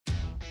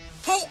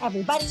Hey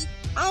everybody,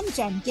 I'm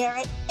Jen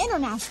Garrett,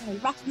 internationally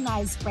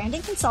recognized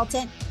branding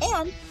consultant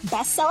and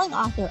best-selling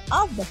author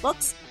of the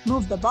books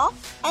Move the Ball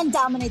and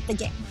Dominate the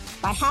Game.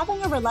 By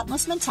having a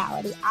relentless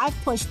mentality, I've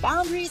pushed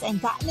boundaries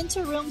and gotten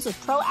into rooms with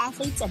pro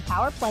athletes and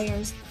power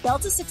players,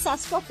 built a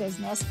successful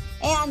business,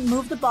 and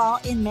moved the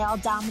ball in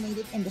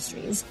male-dominated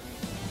industries.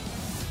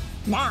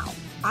 Now,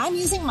 I'm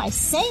using my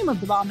same Move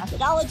the Ball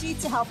methodology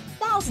to help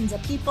thousands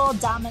of people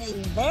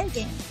dominating their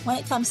game when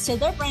it comes to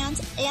their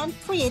brands and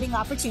creating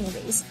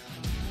opportunities.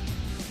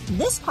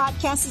 This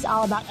podcast is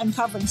all about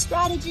uncovering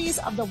strategies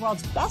of the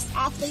world's best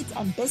athletes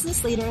and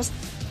business leaders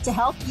to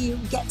help you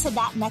get to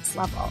that next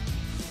level.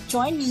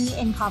 Join me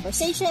in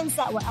conversations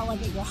that will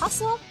elevate your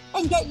hustle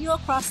and get you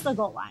across the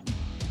goal line.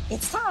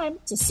 It's time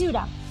to suit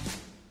up,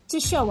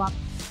 to show up,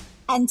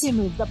 and to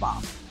move the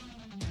ball.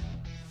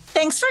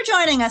 Thanks for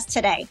joining us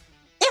today.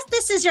 If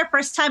this is your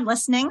first time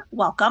listening,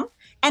 welcome.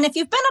 And if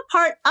you've been a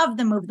part of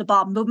the Move the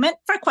Ball movement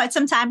for quite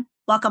some time,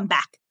 welcome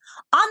back.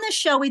 On this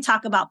show, we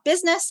talk about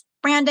business,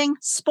 branding,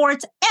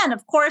 sports, and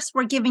of course,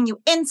 we're giving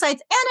you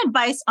insights and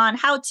advice on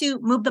how to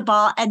move the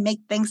ball and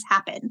make things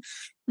happen.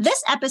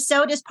 This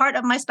episode is part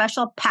of my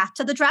special Path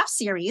to the Draft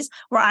series,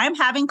 where I'm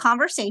having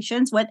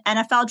conversations with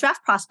NFL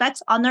draft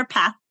prospects on their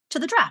path to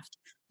the draft.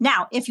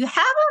 Now, if you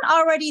haven't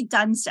already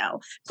done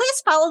so,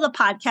 please follow the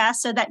podcast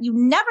so that you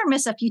never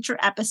miss a future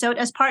episode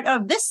as part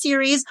of this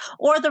series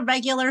or the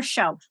regular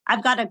show.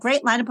 I've got a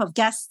great lineup of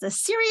guests this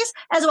series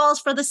as well as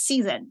for the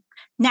season.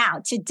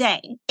 Now,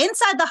 today,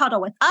 inside the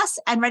huddle with us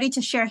and ready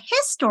to share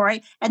his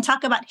story and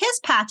talk about his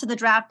path to the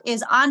draft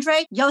is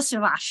Andrei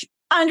Iosivas.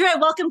 Andrei,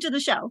 welcome to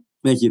the show.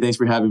 Thank you. Thanks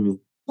for having me.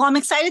 Well, I'm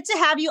excited to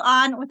have you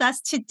on with us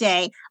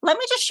today. Let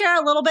me just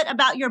share a little bit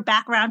about your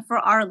background for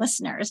our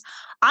listeners.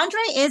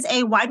 Andrei is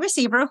a wide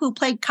receiver who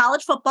played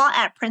college football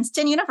at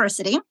Princeton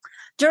University.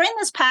 During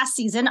this past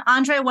season,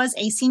 Andrei was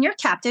a senior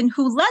captain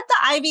who led the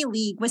Ivy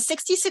League with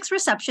 66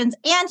 receptions,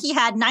 and he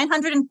had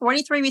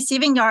 943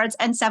 receiving yards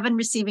and 7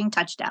 receiving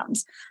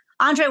touchdowns.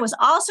 Andrei was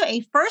also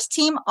a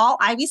first-team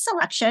All-Ivy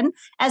selection,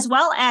 as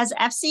well as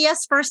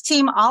FCS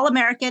first-team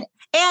All-American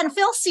and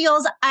Phil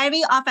Seal's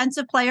Ivy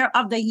Offensive Player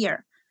of the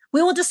Year.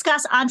 We will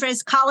discuss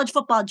Andrei's college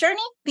football journey,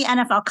 the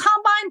NFL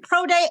Combine,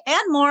 Pro Day,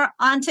 and more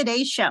on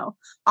today's show.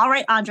 All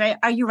right, Andrei,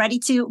 are you ready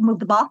to move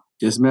the ball?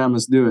 Yes, ma'am.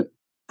 Let's do it.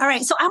 All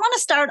right. So I want to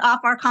start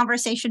off our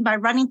conversation by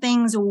running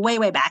things way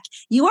back.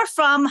 You are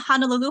from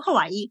Honolulu,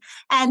 Hawaii.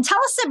 And tell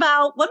us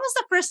about when was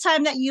the first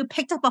time that you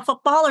picked up a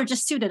football or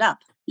just suited up?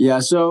 Yeah,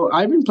 so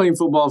I've been playing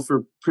football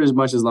for pretty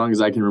much as long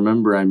as I can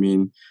remember. I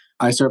mean,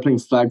 I started playing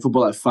flag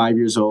football at 5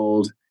 years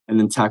old and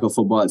then tackle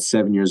football at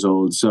 7 years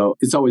old. So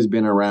it's always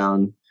been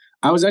around.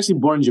 I was actually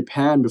born in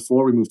Japan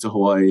before we moved to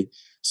Hawaii.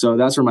 So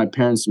that's where my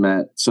parents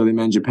met. So they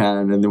met in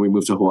Japan and then we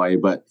moved to Hawaii.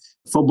 But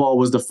football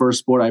was the first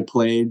sport I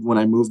played when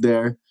I moved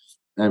there.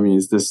 I mean,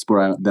 it's the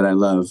sport that I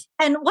love.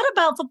 And what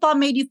about football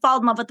made you fall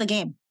in love with the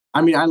game?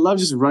 I mean, I love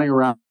just running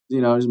around.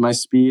 You know, my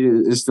speed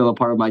is still a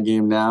part of my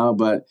game now.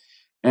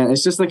 And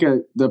it's just like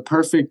the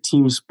perfect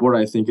team sport,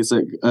 I think. It's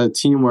like a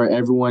team where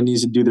everyone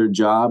needs to do their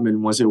job.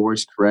 And once it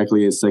works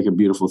correctly, it's like a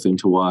beautiful thing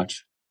to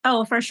watch.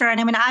 Oh, for sure.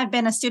 And I mean, I've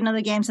been a student of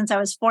the game since I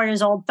was 4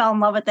 years old, fell in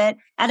love with it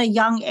at a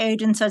young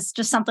age. And so it's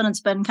just something that's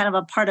been kind of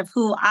a part of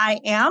who I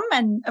am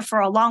and for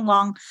a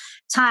long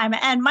time.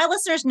 And my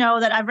listeners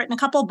know that I've written a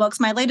couple of books.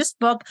 My latest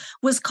book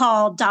was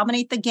called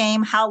Dominate the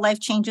Game, How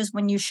Life Changes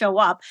When You Show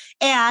Up.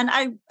 And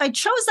I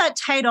chose that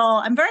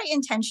title. I'm very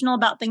intentional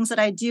about things that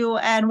I do.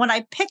 And when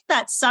I picked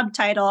that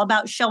subtitle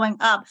about showing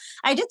up,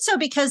 I did so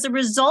because the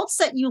results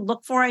that you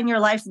look for in your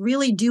life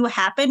really do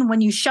happen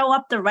when you show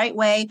up the right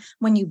way,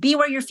 when you be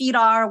where your feet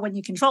are, when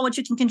you control what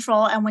you can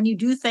control, and when you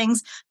do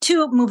things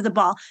to move the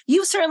ball.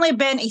 You've certainly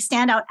been a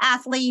standout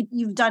athlete.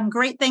 You've done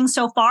great things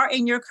so far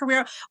in your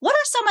career. What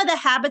are some of the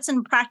habits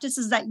and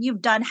practices that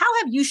you've done? How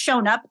have you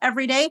shown up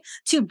every day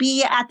to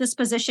be at this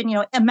position, you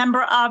know, a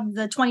member of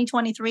the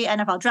 2023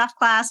 NFL draft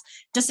class,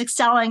 just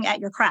excelling at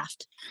your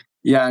craft?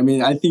 Yeah, I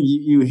mean, I think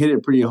you hit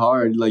it pretty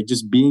hard, like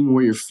just being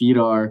where your feet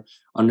are,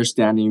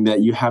 understanding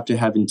that you have to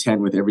have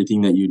intent with everything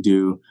that you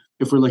do.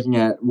 If we're looking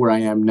at where I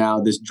am now,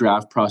 this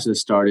draft process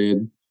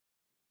started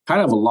kind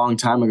of a long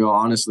time ago,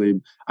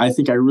 honestly. I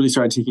think I really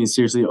started taking it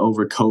seriously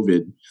over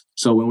COVID.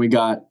 So when we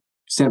got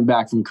sent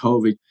back from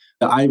COVID,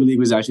 the Ivy League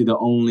was actually the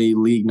only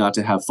league not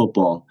to have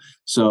football.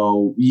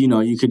 So, you know,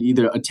 you could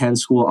either attend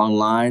school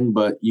online,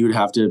 but you would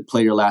have to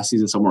play your last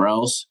season somewhere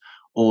else.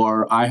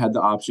 Or I had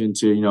the option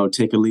to, you know,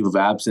 take a leave of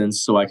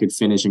absence so I could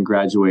finish and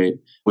graduate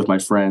with my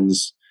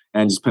friends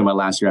and just play my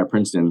last year at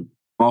Princeton.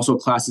 Also,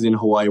 classes in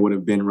Hawaii would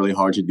have been really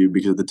hard to do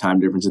because of the time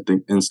difference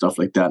and stuff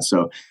like that.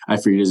 So I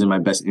figured it was in my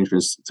best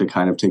interest to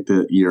kind of take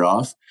the year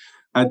off.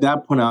 At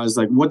that point, I was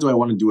like, what do I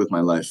want to do with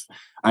my life?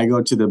 I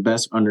go to the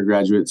best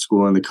undergraduate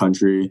school in the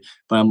country,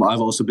 but I've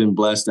also been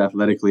blessed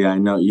athletically. I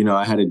know, you know,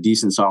 I had a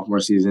decent sophomore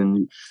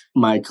season.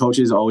 My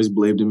coaches always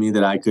believed in me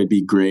that I could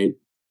be great,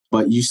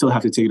 but you still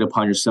have to take it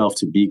upon yourself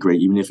to be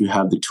great, even if you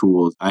have the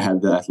tools. I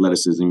have the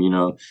athleticism, you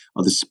know,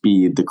 the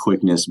speed, the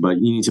quickness, but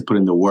you need to put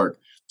in the work.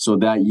 So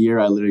that year,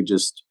 I literally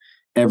just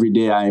every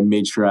day I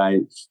made sure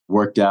I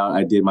worked out.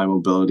 I did my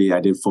mobility. I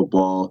did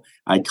football.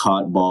 I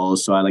caught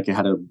balls. So I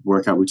had a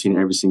workout routine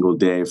every single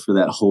day for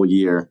that whole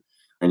year.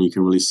 And you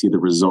can really see the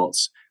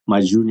results.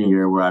 My junior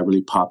year where I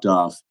really popped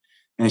off.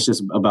 And it's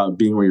just about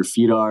being where your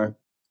feet are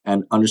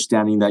and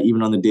understanding that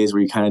even on the days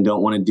where you kind of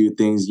don't want to do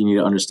things, you need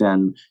to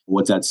understand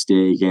what's at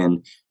stake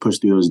and push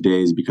through those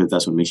days because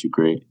that's what makes you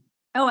great.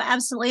 Oh,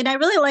 absolutely. And I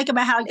really like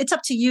about how it's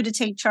up to you to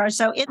take charge.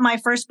 So in my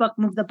first book,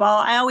 Move the Ball,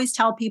 I always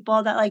tell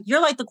people that like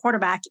you're like the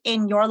quarterback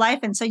in your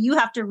life. And so you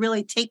have to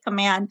really take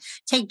command,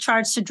 take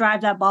charge to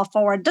drive that ball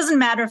forward. It doesn't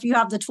matter if you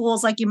have the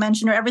tools, like you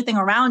mentioned, or everything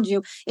around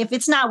you. If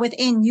it's not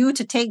within you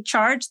to take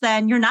charge,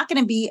 then you're not going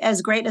to be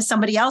as great as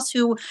somebody else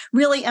who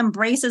really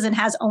embraces and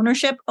has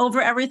ownership over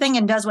everything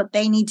and does what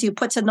they need to,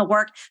 puts in the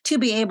work to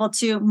be able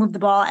to move the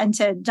ball and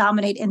to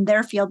dominate in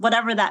their field,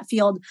 whatever that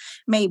field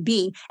may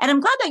be. And I'm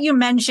glad that you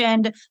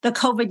mentioned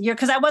the COVID year,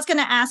 because I was going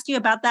to ask you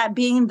about that,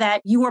 being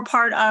that you were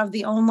part of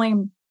the only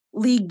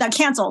league that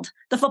canceled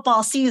the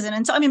football season.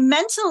 And so, I mean,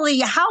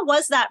 mentally, how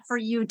was that for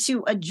you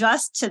to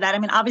adjust to that? I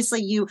mean,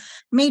 obviously you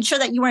made sure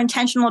that you were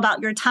intentional about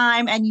your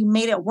time and you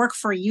made it work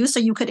for you so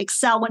you could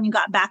excel when you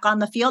got back on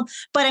the field.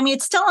 But I mean,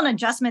 it's still an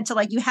adjustment to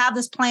like, you have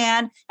this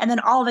plan and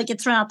then all of it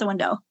gets thrown out the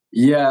window.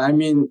 Yeah, I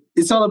mean,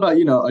 it's all about,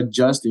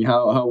 adjusting.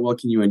 How well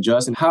can you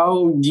adjust and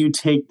how do you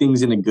take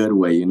things in a good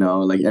way?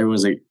 Like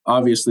everyone's like,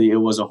 obviously it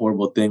was a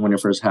horrible thing when it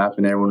first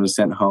happened. Everyone was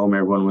sent home.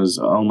 Everyone was,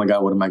 oh my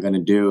God, what am I going to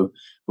do?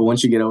 But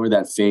once you get over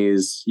that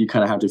phase, you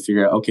kind of have to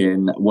figure out, okay,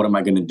 and what am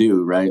I going to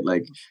do? Right?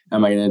 Like,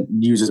 am I going to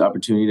use this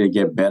opportunity to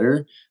get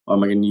better? Or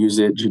am I going to use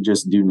it to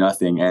just do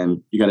nothing?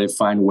 And you got to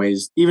find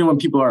ways, even when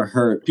people are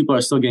hurt, people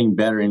are still getting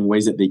better in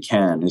ways that they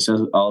can. It's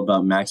just all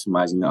about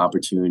maximizing the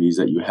opportunities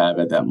that you have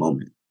at that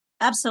moment.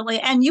 Absolutely.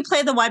 And you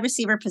play the wide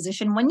receiver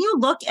position. When you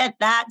look at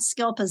that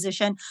skill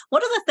position,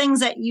 what are the things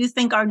that you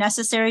think are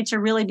necessary to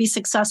really be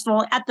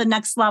successful at the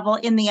next level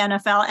in the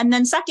NFL? And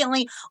then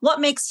secondly, what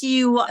makes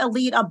you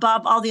elite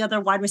above all the other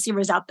wide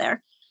receivers out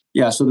there?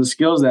 Yeah. So the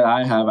skills that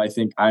I have, I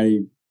think I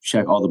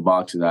check all the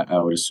boxes. I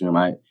would assume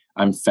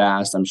I'm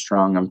fast, I'm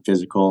strong, I'm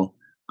physical,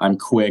 I'm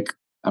quick.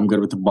 I'm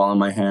good with the ball in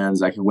my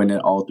hands. I can win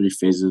at all three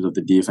phases of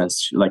the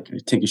defense, like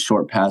take a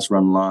short pass,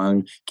 run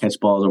long, catch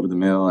balls over the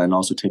middle, and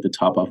also take the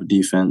top off of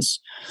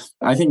defense.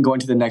 I think going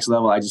to the next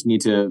level, I just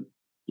need to,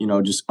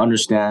 just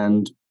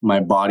understand my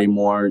body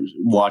more,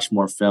 watch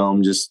more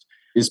film, just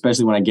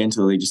especially when I get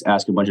into the league, just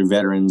ask a bunch of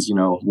veterans,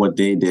 what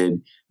they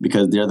did,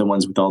 because they're the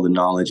ones with all the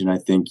knowledge. And I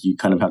think you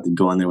kind of have to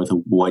go in there with a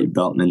white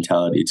belt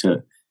mentality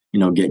to,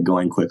 get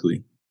going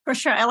quickly. For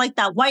sure. I like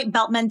that white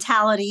belt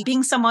mentality.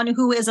 Being someone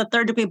who is a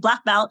third degree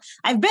black belt,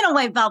 I've been a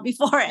white belt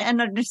before and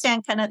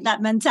understand kind of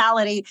that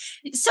mentality.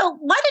 So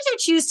why did you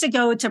choose to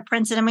go to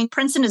Princeton? I mean,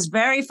 Princeton is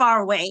very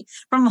far away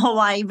from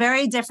Hawaii,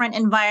 very different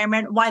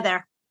environment. Why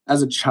there?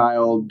 As a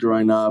child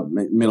growing up,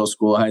 middle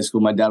school, high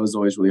school, my dad was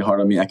always really hard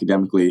on me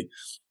academically.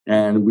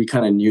 And we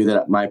kind of knew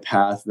that my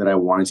path that I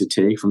wanted to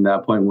take from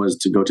that point was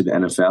to go to the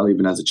NFL,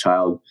 even as a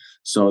child.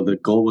 So the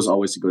goal was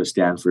always to go to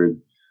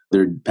Stanford,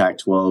 their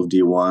Pac-12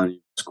 D1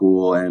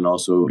 school, and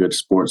also good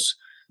sports.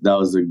 That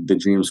was the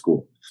dream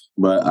school.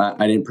 But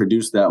I didn't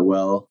produce that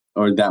well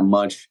or that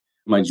much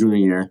my junior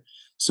year.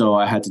 So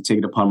I had to take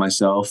it upon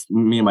myself.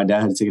 Me and my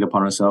dad had to take it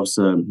upon ourselves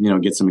to,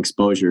 get some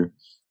exposure.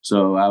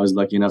 So I was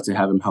lucky enough to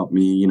have him help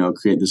me,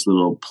 create this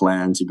little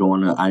plan to go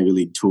on an Ivy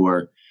League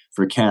tour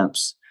for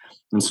camps.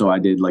 And so I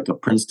did like a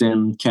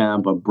Princeton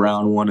camp, a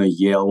Brown one, a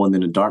Yale one,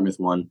 then a Dartmouth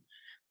one.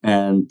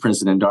 And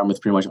Princeton and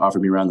Dartmouth pretty much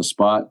offered me around the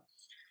spot.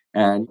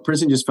 And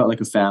Princeton just felt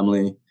like a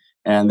family.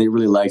 And they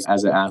really liked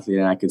as an athlete,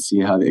 and I could see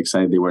how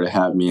excited they were to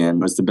have me.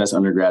 And it was the best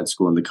undergrad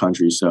school in the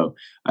country, so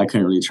I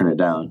couldn't really turn it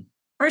down.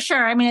 For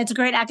sure. I mean, it's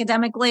great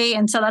academically.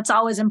 And so that's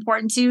always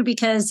important too,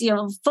 because,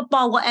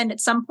 football will end at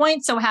some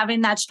point. So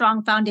having that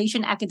strong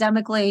foundation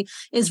academically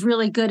is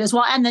really good as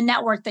well. And the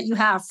network that you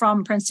have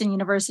from Princeton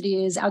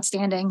University is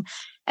outstanding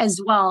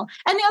as well.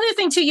 And the other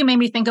thing too, you made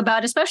me think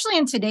about, especially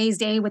in today's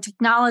day with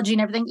technology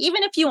and everything,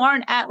 even if you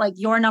aren't at like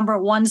your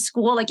number one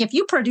school, like if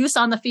you produce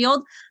on the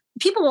field,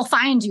 people will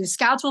find you.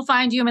 Scouts will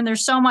find you. I mean,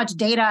 there's so much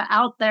data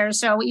out there.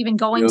 So even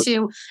going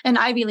to an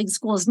Ivy League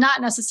school is not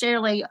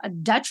necessarily a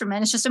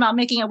detriment. It's just about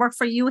making it work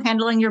for you,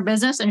 handling your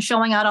business, and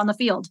showing out on the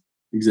field.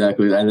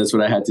 Exactly. And that's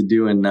what I had to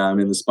do. And now I'm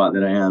in the spot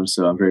that I am.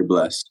 So I'm very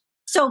blessed.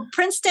 So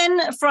Princeton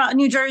from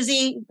New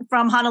Jersey,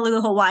 from Honolulu,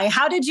 Hawaii,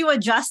 how did you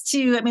adjust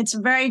to, I mean, it's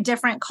very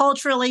different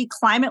culturally,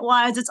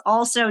 climate-wise, it's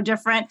also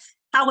different.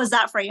 How was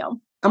that for you?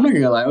 I'm not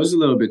gonna lie, it was a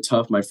little bit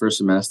tough my first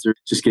semester,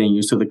 just getting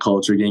used to the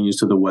culture, getting used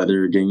to the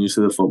weather, getting used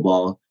to the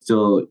football.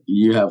 Still,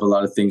 you have a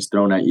lot of things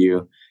thrown at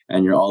you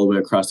and you're all the way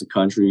across the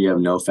country. You have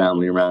no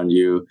family around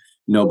you,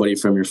 nobody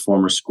from your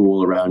former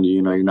school around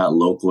you. You're not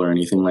local or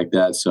anything like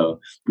that. So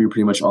you're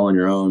pretty much all on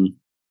your own.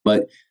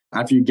 But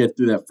after you get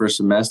through that first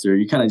semester,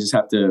 you kind of just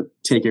have to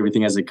take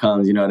everything as it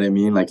comes. You know what I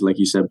mean? Like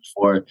you said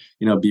before,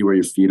 be where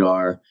your feet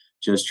are.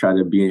 Just try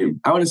to be,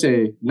 I wouldn't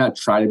say not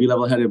try to be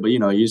level-headed, but, you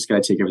just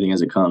got to take everything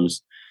as it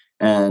comes.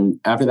 And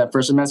after that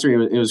first semester,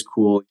 it was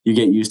cool. You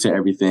get used to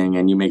everything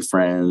and you make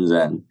friends.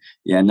 And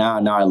yeah, now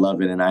I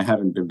love it. And I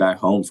haven't been back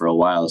home for a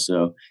while.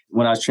 So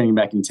when I was training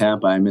back in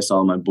Tampa, I miss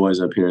all my boys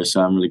up here.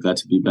 So I'm really glad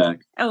to be back.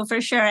 Oh, for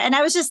sure. And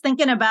I was just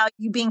thinking about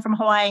you being from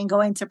Hawaii and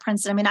going to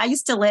Princeton. I mean, I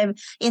used to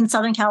live in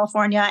Southern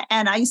California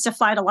and I used to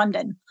fly to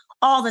London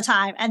all the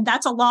time. And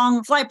that's a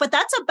long flight, but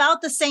that's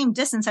about the same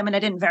distance. I mean, I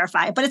didn't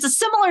verify it, but it's a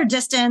similar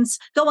distance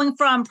going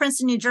from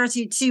Princeton, New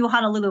Jersey to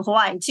Honolulu,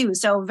 Hawaii too.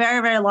 So very,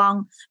 very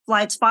long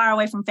flights, far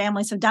away from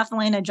family. So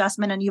definitely an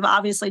adjustment. And you've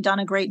obviously done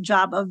a great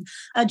job of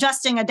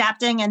adjusting,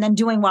 adapting, and then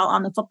doing well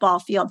on the football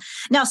field.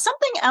 Now,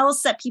 something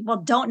else that people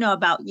don't know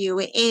about you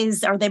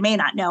is, or they may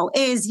not know,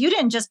 is you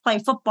didn't just play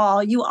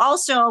football. You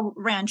also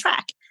ran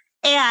track.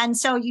 And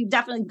so you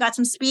definitely got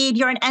some speed.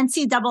 You're an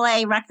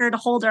NCAA record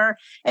holder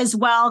as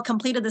well,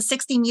 completed the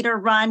 60-meter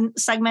run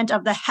segment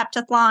of the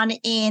heptathlon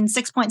in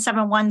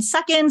 6.71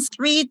 seconds,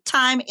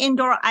 3-time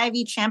indoor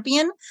Ivy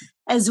champion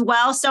as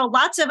well. So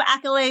lots of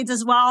accolades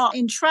as well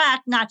in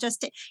track, not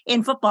just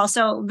in football.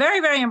 So very,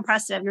 very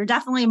impressive. You're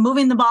definitely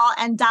moving the ball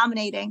and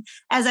dominating,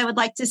 as I would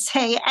like to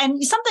say.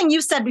 And something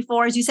you've said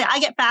before is you say, I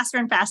get faster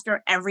and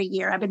faster every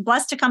year. I've been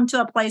blessed to come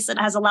to a place that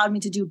has allowed me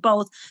to do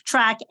both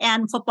track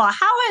and football.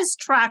 How has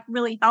track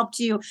really helped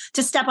you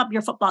to step up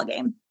your football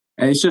game?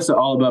 And it's just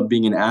all about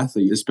being an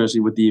athlete,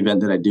 especially with the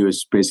event that I do.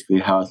 Is basically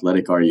how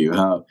athletic are you?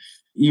 How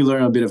you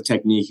learn a bit of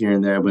technique here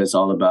and there, but it's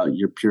all about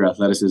your pure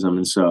athleticism.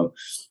 And so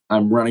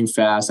I'm running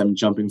fast, I'm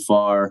jumping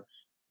far,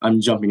 I'm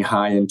jumping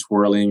high and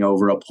twirling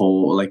over a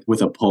pole, like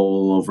with a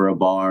pole over a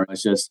bar.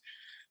 It's just,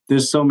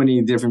 there's so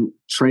many different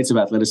traits of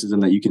athleticism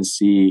that you can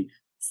see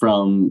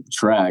from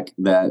track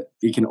that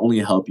it can only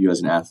help you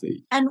as an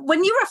athlete. And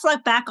when you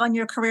reflect back on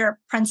your career at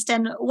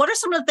Princeton, what are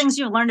some of the things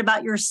you learned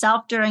about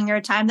yourself during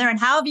your time there? And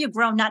how have you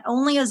grown not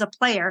only as a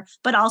player,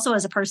 but also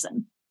as a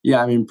person?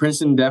 Yeah, I mean,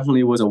 Princeton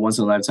definitely was a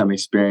once-in-a-lifetime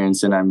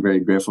experience, and I'm very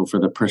grateful for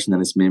the person that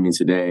it's made me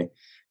today.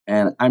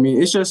 And I mean,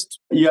 it's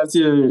just, you have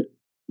to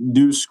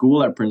do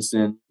school at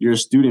Princeton. You're a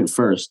student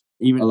first.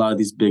 Even a lot of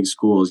these big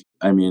schools,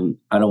 I mean,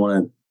 I don't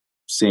want to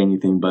say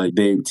anything, but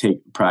they take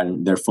pride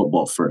in their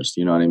football first,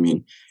 you know what I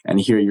mean? And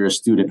here you're a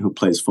student who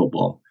plays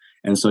football.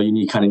 And so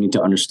you kind of need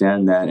to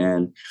understand that,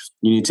 and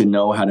you need to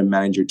know how to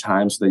manage your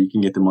time so that you can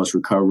get the most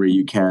recovery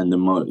you can,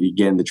 you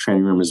get in the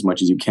training room as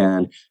much as you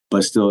can,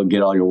 but still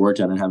get all your work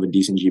done and have a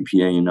decent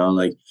GPA, you know?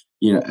 Like,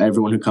 you know,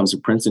 everyone who comes to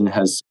Princeton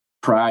has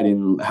pride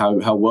in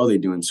how well they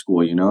do in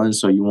school, you know? And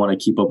so you want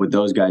to keep up with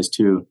those guys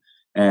too.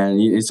 And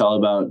it's all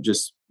about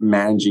just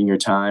managing your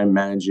time,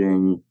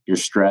 managing your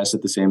stress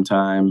at the same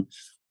time,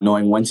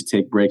 knowing when to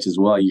take breaks as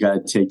well. You got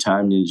to take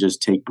time to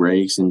just take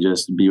breaks and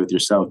just be with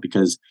yourself,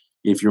 because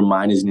if your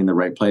mind isn't in the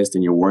right place,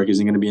 then your work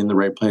isn't going to be in the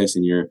right place,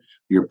 and your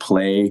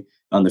play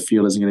on the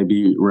field isn't going to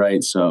be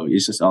right. So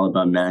it's just all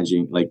about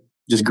managing, like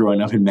just growing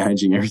up and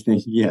managing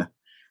everything. Yeah.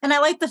 And I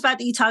like the fact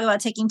that you talk about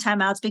taking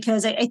timeouts,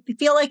 because I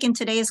feel like in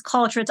today's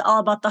culture, it's all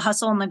about the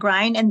hustle and the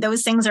grind, and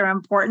those things are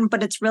important,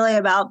 but it's really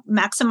about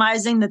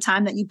maximizing the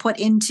time that you put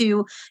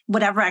into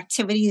whatever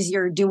activities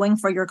you're doing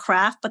for your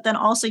craft. But then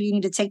also you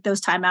need to take those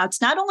timeouts,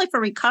 not only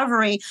for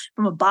recovery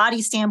from a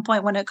body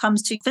standpoint when it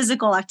comes to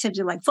physical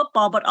activity like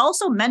football, but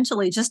also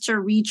mentally, just to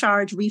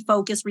recharge,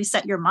 refocus,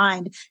 reset your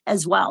mind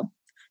as well.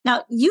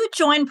 Now, you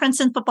joined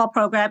Princeton football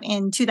program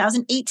in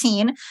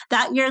 2018.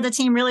 That year, the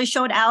team really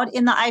showed out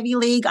in the Ivy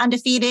League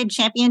undefeated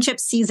championship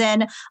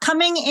season.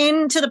 Coming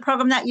into the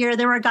program that year,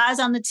 there were guys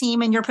on the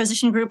team in your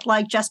position group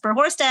like Jesper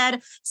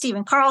Horsted,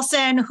 Stephen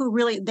Carlson, who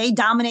really, they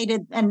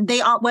dominated, and they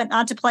all went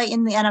on to play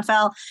in the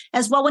NFL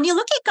as well. When you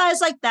look at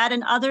guys like that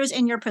and others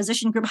in your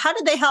position group, how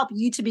did they help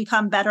you to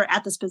become better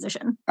at this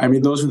position? I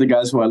mean, those were the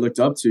guys who I looked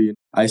up to.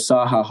 I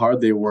saw how hard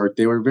they worked.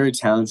 They were very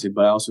talented,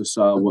 but I also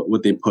saw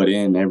what they put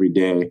in every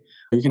day.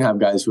 You can have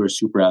guys who are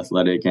super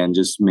athletic and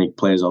just make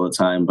plays all the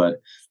time, but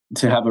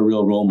to have a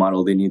real role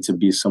model, they need to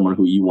be someone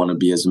who you want to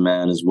be as a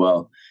man as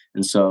well.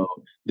 And so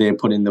they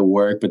put in the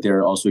work, but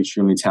they're also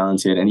extremely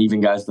talented. And even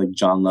guys like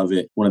John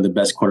Lovett, one of the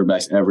best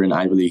quarterbacks ever in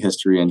Ivy League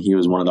history, and he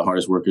was one of the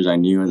hardest workers I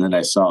knew. And then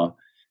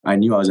I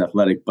knew I was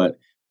athletic, but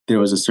there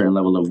was a certain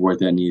level of work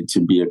that needed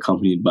to be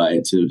accompanied by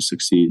it to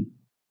succeed.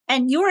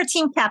 And you were a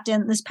team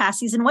captain this past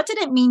season. What did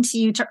it mean to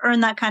you to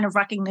earn that kind of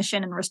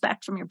recognition and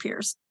respect from your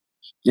peers?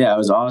 Yeah, it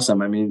was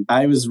awesome. I mean,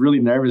 I was really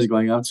nervous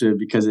going up to it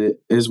because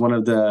it is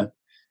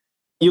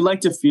you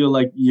like to feel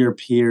like your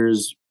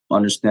peers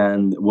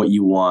understand what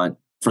you want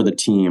for the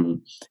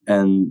team,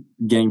 and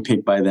getting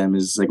picked by them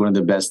is like one of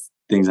the best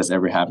things that's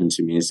ever happened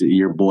to me. Is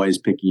your boys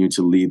picking you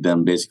to lead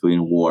them basically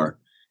in war.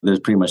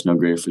 There's pretty much no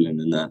greater feeling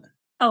than that.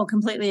 Oh,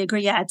 completely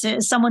agree. Yeah,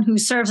 as someone who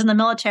serves in the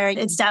military,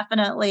 it's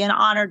definitely an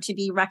honor to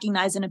be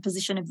recognized in a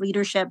position of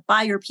leadership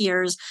by your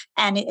peers.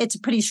 And it's a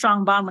pretty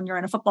strong bond when you're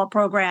in a football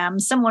program,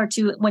 similar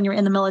to when you're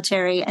in the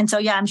military. And so,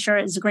 yeah, I'm sure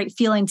it's a great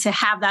feeling to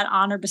have that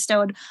honor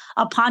bestowed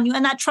upon you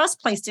and that trust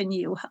placed in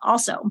you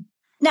also.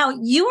 Now,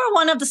 you were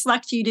one of the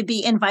select few to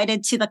be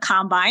invited to the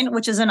Combine,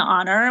 which is an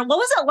honor. What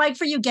was it like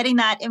for you getting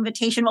that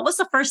invitation? What was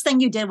the first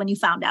thing you did when you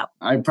found out?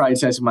 I probably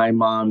texted my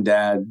mom,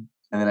 dad,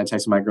 and then I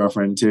texted my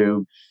girlfriend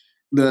too.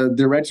 The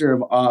director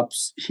of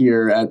ops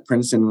here at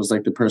Princeton was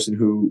like the person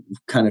who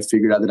kind of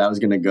figured out that I was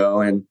going to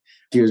go. And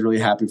she was really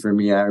happy for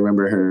me. I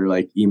remember her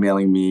like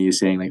emailing me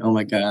saying like, oh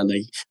my God,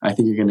 like I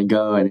think you're going to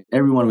go. And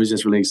everyone was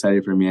just really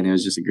excited for me. And it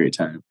was just a great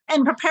time.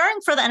 And preparing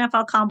for the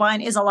NFL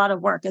Combine is a lot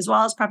of work, as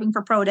well as prepping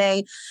for Pro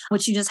Day,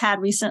 which you just had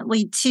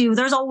recently too.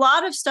 There's a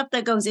lot of stuff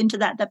that goes into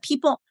that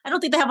people, I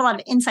don't think they have a lot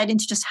of insight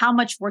into just how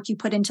much work you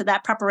put into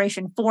that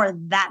preparation for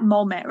that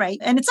moment, right?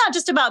 And it's not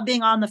just about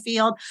being on the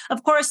field.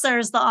 Of course,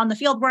 there's the on the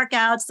field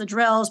workouts, the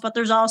drills, but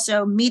there's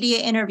also media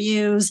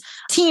interviews,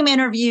 team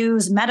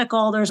interviews,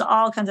 medical. There's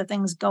all kinds of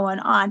things going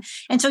on.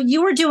 And so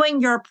you were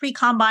doing your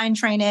pre-combine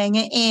training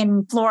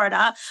in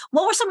Florida.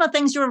 What were some of the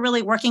things you were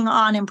really working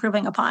on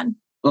improving upon?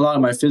 A lot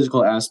of my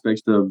physical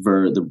aspects, the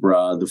vert, the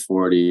broad, the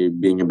 40,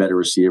 being a better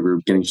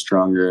receiver, getting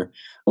stronger.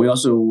 We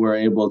also were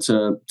able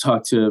to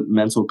talk to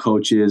mental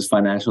coaches,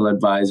 financial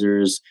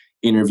advisors,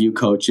 interview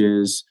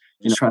coaches,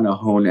 trying to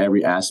hone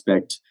every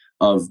aspect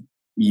of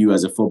you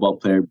as a football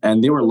player.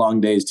 And they were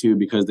long days too,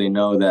 because they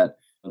know that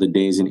the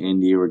days in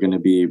Indy were going to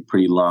be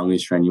pretty long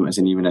and strenuous,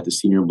 and even at the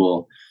Senior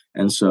Bowl.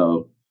 And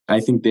so I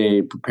think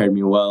they prepared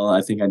me well.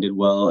 I think I did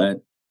well at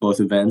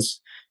both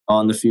events,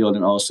 on the field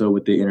and also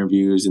with the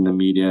interviews and the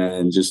media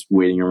and just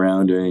waiting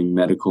around doing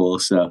medical.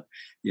 So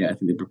yeah, I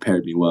think they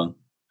prepared me well.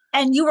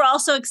 And you were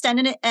also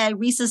extended a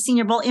Reese's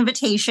Senior Bowl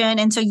invitation.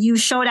 And so you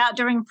showed out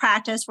during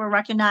practice, were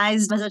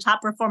recognized as a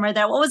top performer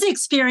there. What was the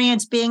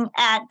experience being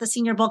at the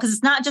Senior Bowl? Because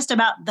it's not just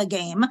about the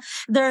game.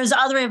 There's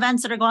other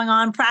events that are going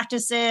on,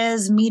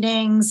 practices,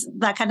 meetings,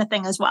 that kind of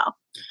thing as well.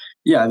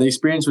 Yeah, the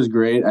experience was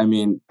great. I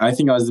mean, I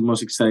think I was the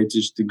most excited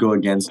just to go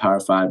against Power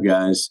 5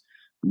 guys.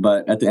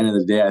 But at the end of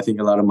the day, I think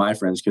a lot of my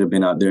friends could have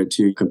been out there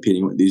too,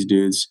 competing with these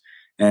dudes.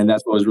 And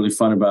that's what was really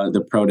fun about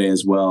the Pro Day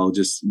as well,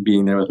 just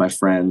being there with my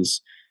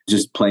friends,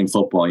 just playing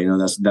football.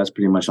 That's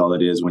pretty much all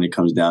it is when it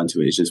comes down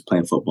to it. It's just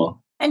playing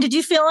football. And did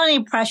you feel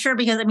any pressure?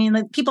 Because, I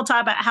mean, people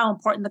talk about how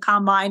important the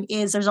combine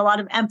is. There's a lot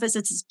of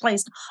emphasis is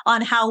placed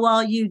on how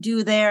well you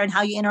do there and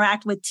how you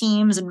interact with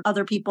teams and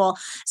other people.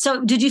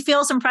 So did you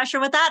feel some pressure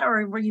with that,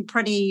 or were you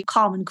pretty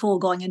calm and cool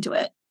going into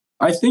it?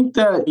 I think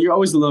that you're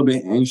always a little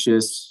bit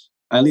anxious,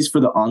 at least for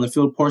the on the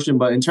field portion.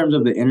 But in terms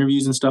of the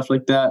interviews and stuff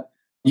like that,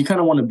 you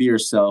kind of want to be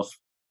yourself,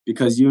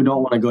 because you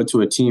don't want to go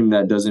to a team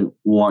that doesn't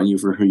want you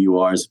for who you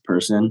are as a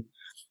person.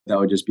 That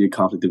would just be a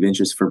conflict of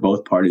interest for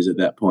both parties at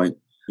that point.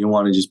 You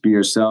want to just be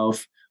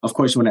yourself. Of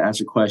course, you want to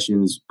answer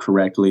questions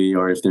correctly,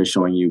 or if they're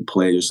showing you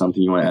plays or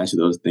something, you want to answer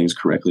those things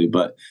correctly.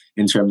 But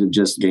in terms of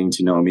just getting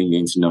to know me and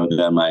getting to know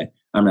them,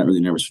 I'm not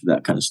really nervous for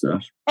that kind of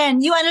stuff.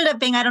 And you ended up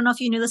being, I don't know if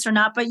you knew this or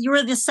not, but you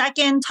were the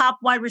second top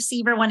wide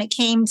receiver when it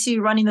came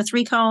to running the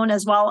 3-cone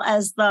as well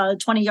as the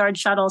 20-yard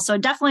shuttle. So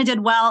definitely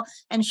did well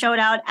and showed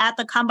out at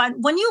the combine.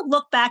 When you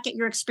look back at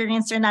your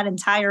experience during that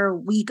entire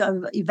week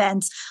of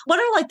events, what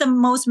are like the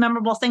most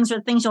memorable things or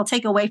things you'll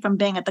take away from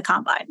being at the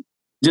combine?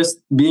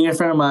 Just being in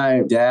front of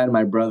my dad,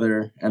 my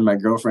brother, and my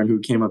girlfriend who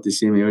came up to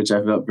see me, which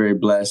I felt very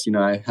blessed.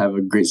 I have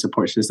a great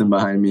support system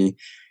behind me,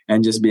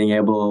 and just being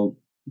able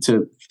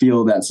to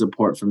feel that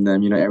support from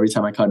them. Every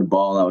time I caught a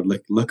ball, I would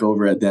look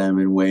over at them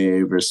and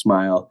wave or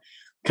smile,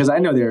 because I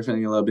know they were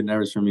feeling a little bit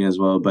nervous for me as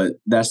well. But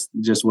that's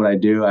just what I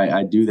do.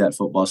 I do that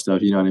football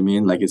stuff. You know what I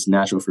mean? Like, it's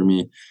natural for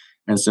me.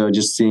 And so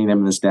just seeing them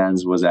in the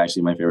stands was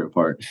actually my favorite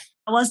part.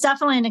 Well, it's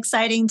definitely an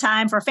exciting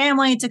time for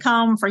family to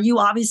come, for you,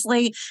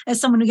 obviously,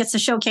 as someone who gets to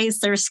showcase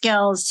their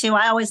skills too.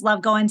 I always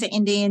love going to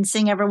Indy and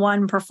seeing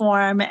everyone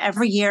perform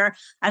every year.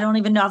 I don't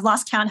even know, I've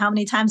lost count how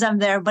many times I'm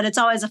there, but it's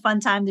always a fun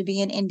time to be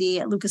in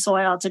Indy at Lucas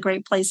Oil. It's a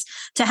great place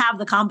to have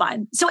the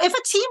combine. So if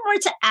a team were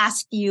to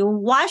ask you,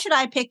 why should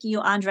I pick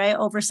you, Andrei,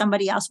 over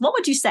somebody else? What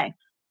would you say?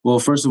 Well,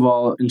 first of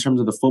all, in terms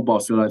of the football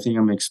field, I think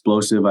I'm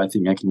explosive. I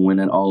think I can win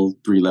at all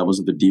 3 levels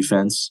of the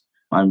defense.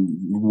 I'm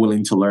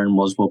willing to learn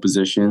multiple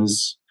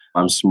positions.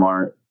 I'm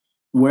smart.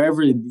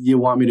 Wherever you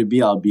want me to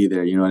be, I'll be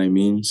there. You know what I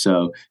mean?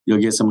 So you'll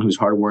get someone who's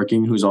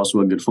hardworking, who's also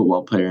a good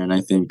football player. And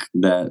I think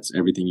that's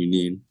everything you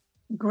need.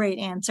 Great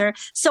answer.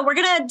 So we're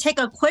going to take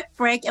a quick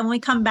break. And when we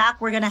come back,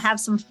 we're going to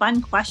have some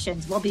fun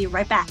questions. We'll be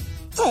right back.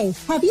 Hey,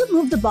 have you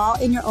moved the ball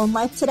in your own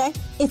life today?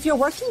 If you're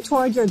working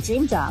toward your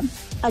dream job,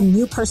 a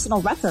new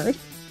personal record,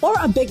 or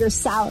a bigger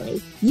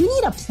salary, you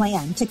need a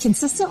plan to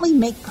consistently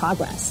make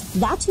progress.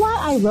 That's why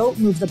I wrote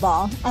Move the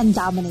Ball and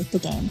Dominate the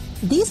Game.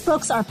 These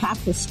books are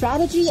packed with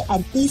strategy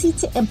and easy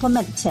to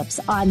implement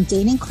tips on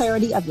gaining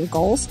clarity of your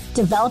goals,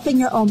 developing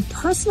your own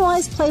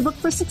personalized playbook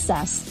for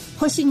success,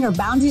 pushing your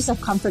boundaries of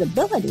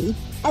comfortability,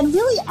 and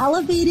really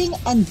elevating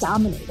and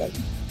dominating.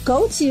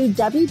 Go to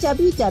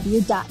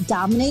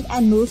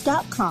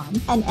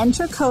www.dominateandmove.com and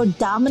enter code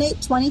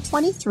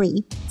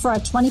DOMINATE2023 for a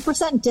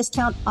 20%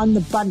 discount on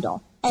the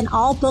bundle. And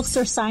all books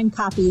are signed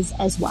copies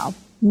as well.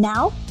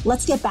 Now,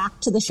 let's get back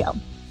to the show. All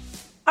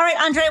right,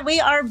 Andrei, we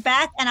are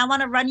back, and I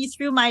want to run you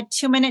through my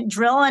 2-minute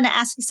drill and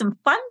ask you some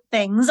fun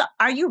things.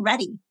 Are you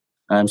ready?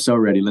 I'm so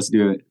ready. Let's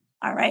do it.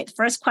 All right.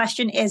 First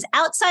question is,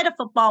 outside of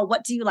football,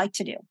 what do you like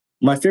to do?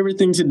 My favorite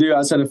thing to do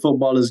outside of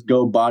football is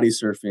go body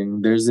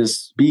surfing. There's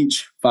this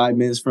beach 5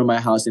 minutes from my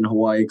house in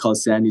Hawaii called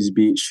Sandy's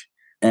Beach.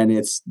 And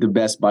it's the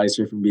best body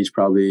surfing beach,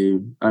 probably.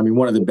 I mean,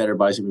 one of the better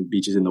body surfing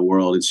beaches in the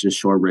world. It's just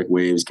shore break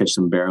waves, catch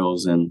some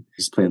barrels, and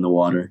just play in the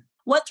water.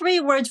 What 3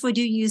 words would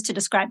you use to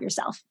describe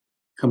yourself?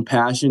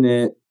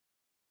 Compassionate,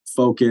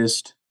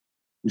 focused,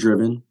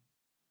 driven.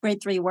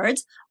 Great 3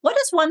 words. What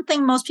is one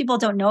thing most people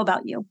don't know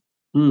about you?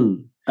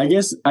 I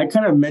guess I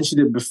kind of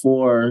mentioned it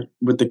before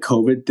with the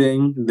COVID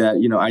thing that,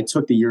 I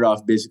took the year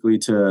off basically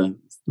to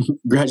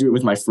graduate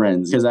with my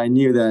friends because I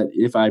knew that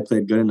if I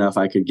played good enough,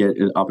 I could get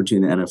an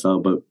opportunity in the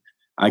NFL. But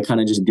I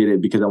kind of just did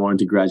it because I wanted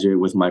to graduate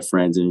with my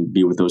friends and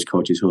be with those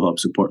coaches who help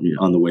support me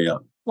on the way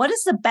up. What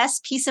is the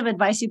best piece of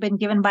advice you've been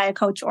given by a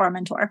coach or a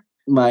mentor?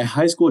 My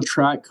high school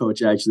track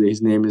coach, actually,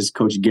 his name is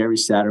Coach Gary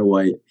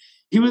Satterwhite.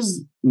 He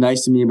was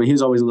nice to me, but he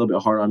was always a little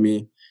bit hard on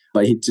me.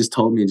 But he just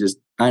told me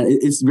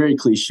it's very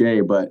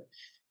cliche, but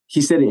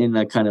he said it in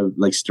a kind of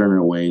like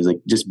sterner way. He's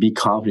like, just be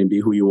confident, be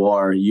who you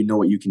are. You know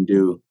what you can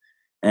do.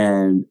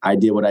 And I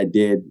did what I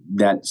did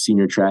that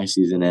senior track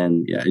season.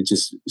 And yeah, it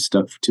just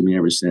stuck to me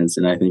ever since.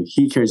 And I think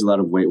he carries a lot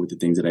of weight with the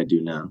things that I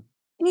do now.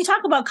 When you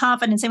talk about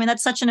confidence, I mean,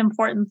 that's such an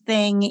important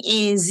thing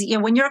is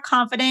when you're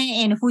confident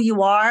in who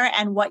you are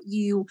and what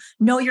you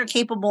know you're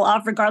capable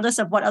of, regardless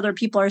of what other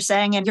people are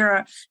saying. And you're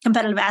a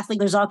competitive athlete.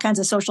 There's all kinds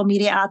of social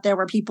media out there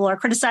where people are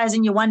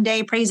criticizing you one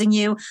day, praising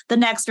you the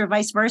next, or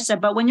vice versa.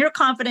 But when you're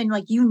confident,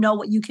 like you know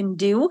what you can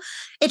do,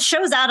 it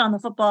shows out on the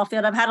football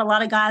field. I've had a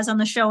lot of guys on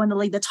the show in the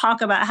league that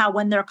talk about how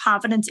when their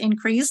confidence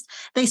increased,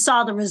 they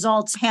saw the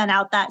results pan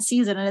out that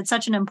season. And it's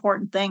such an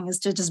important thing is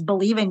to just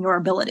believe in your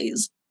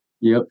abilities.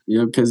 Yep,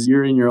 because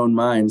you're in your own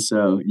mind,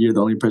 so you're the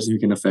only person who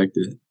can affect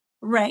it.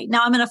 Right.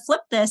 Now I'm going to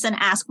flip this and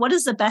ask, what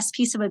is the best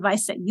piece of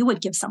advice that you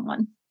would give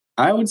someone?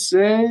 I would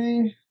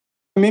say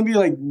maybe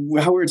like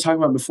how we were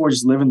talking about before,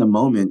 just live in the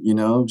moment,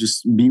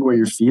 just be where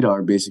your feet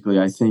are, basically.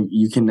 I think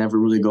you can never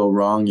really go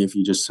wrong if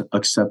you just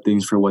accept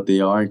things for what they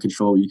are and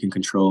control what you can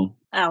control.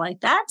 I like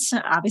that.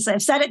 Obviously,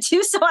 I've said it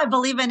too, so I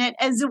believe in it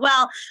as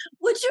well.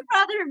 Would you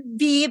rather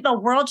be the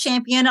world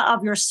champion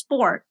of your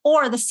sport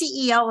or the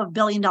CEO of a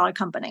billion-dollar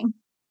company?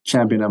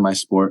 Champion of my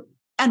sport.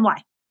 And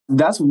why?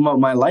 That's what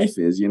my life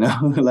is,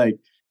 like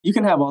you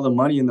can have all the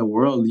money in the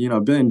world,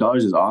 $1 billion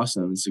is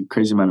awesome. It's a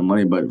crazy amount of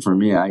money. But for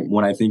me,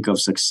 when I think of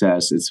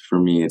success, it's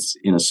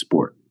in a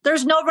sport.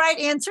 There's no right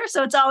answer.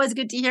 So it's always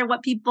good to hear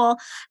what people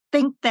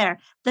think there.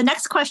 The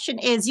next question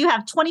is, you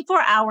have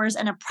 24 hours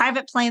and a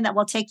private plane that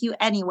will take you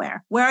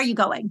anywhere. Where are you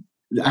going?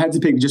 I have to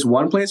pick just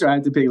one place or I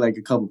have to pick like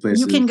a couple places?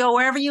 You can go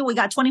wherever we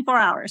got 24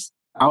 hours.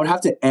 I would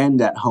have to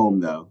end at home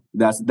though.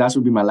 That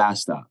would be my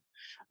last stop.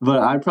 But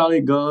I'd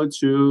probably go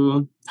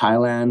to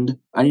Thailand.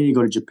 I need to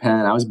go to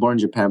Japan. I was born in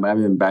Japan, but I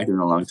haven't been back there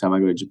in a long time. I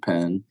go to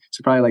Japan.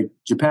 So probably like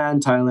Japan,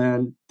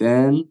 Thailand,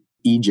 then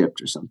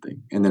Egypt or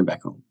something, and then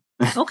back home.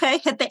 Okay.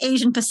 Hit the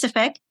Asian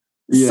Pacific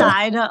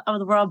side of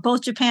the world.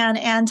 Both Japan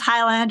and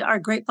Thailand are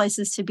great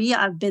places to be.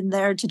 I've been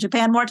there to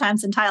Japan more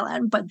times than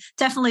Thailand, but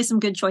definitely some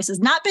good choices.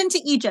 Not been to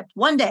Egypt.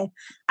 One day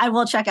I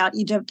will check out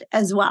Egypt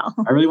as well.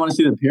 I really want to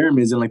see the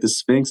pyramids and like the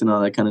Sphinx and all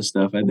that kind of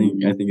stuff. I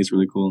think it's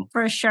really cool.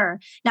 For sure.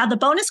 Now the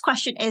bonus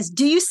question is,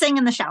 do you sing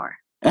in the shower?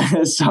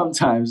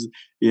 Sometimes.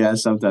 Yeah,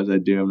 sometimes I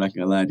do. I'm not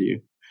going to lie to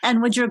you.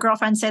 And would your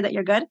girlfriend say that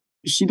you're good?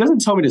 She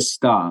doesn't tell me to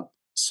stop.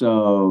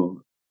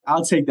 So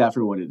I'll take that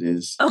for what it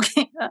is.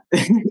 Okay.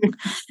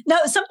 Now,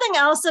 something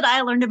else that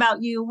I learned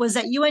about you was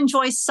that you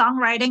enjoy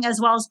songwriting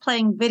as well as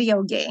playing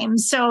video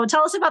games. So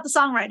tell us about the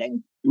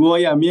songwriting. Well,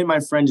 yeah, me and my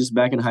friend just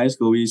back in high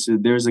school,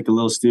 there's like a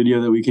little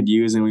studio that we could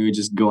use and we would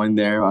just go in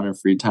there on our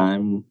free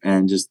time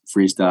and just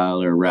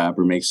freestyle or rap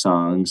or make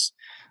songs.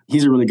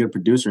 He's a really good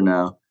producer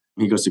now.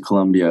 He goes to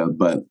Columbia,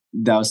 but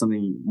that was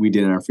something we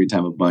did in our free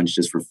time a bunch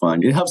just for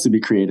fun. It helps to be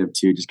creative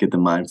too, just get the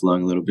mind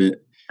flowing a little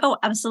bit. Oh,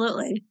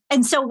 absolutely.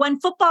 And so when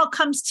football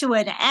comes to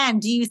an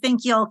end, do you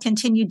think you'll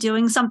continue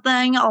doing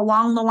something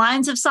along the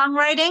lines of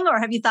songwriting, or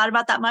have you thought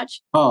about that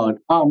much? Oh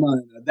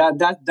no.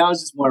 That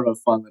was just more of a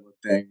fun little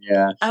thing.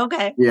 Yeah.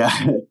 Okay. Yeah.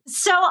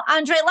 So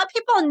Andrei, let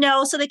people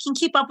know so they can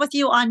keep up with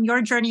you on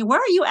your journey. Where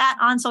are you at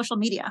on social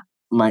media?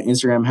 My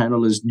Instagram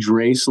handle is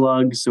Drei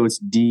Slug. So it's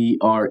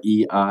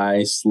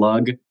DREI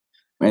Slug.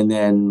 And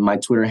then my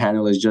Twitter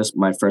handle is just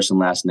my first and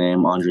last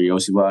name, Andrei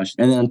Iosivas.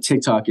 And then on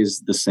TikTok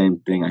is the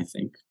same thing, I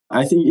think.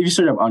 If you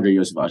search up Andrei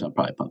Iosivas, I'll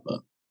probably pop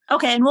up.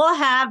 Okay, and we'll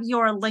have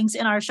your links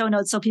in our show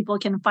notes so people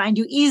can find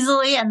you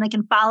easily and they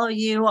can follow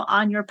you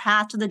on your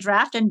path to the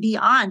draft and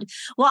beyond.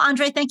 Well,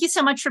 Andrei, thank you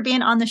so much for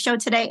being on the show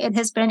today. It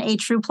has been a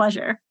true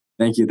pleasure.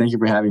 Thank you. Thank you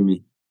for having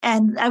me.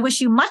 And I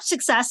wish you much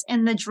success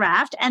in the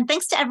draft. And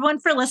thanks to everyone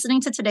for listening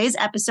to today's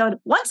episode.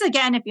 Once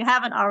again, if you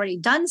haven't already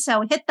done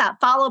so, hit that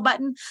follow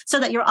button so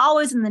that you're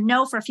always in the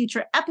know for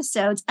future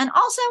episodes. And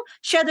also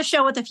share the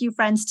show with a few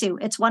friends too.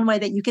 It's one way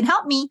that you can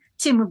help me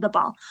to move the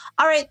ball.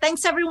 All right.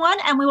 Thanks, everyone.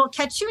 And we will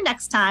catch you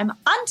next time.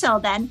 Until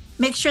then,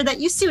 make sure that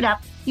you suit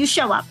up, you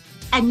show up,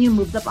 and you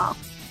move the ball.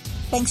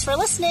 Thanks for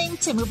listening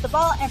to Move the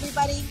Ball,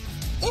 everybody.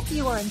 If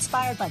you were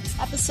inspired by this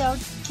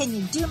episode, can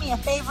you do me a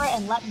favor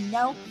and let me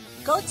know?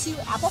 Go to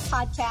Apple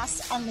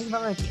Podcasts and leave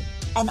a review.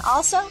 And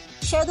also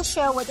share the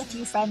show with a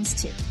few friends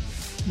too.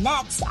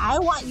 Next, I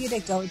want you to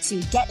go to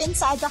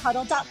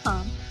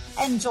getinsidethehuddle.com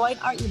and join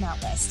our email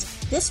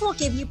list. This will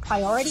give you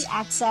priority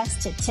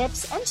access to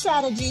tips and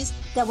strategies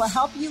that will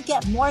help you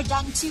get more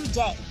done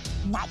today.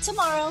 Not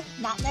tomorrow,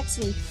 not next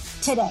week,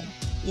 today.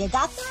 You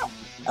got that?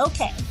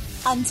 Okay,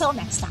 until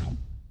next time.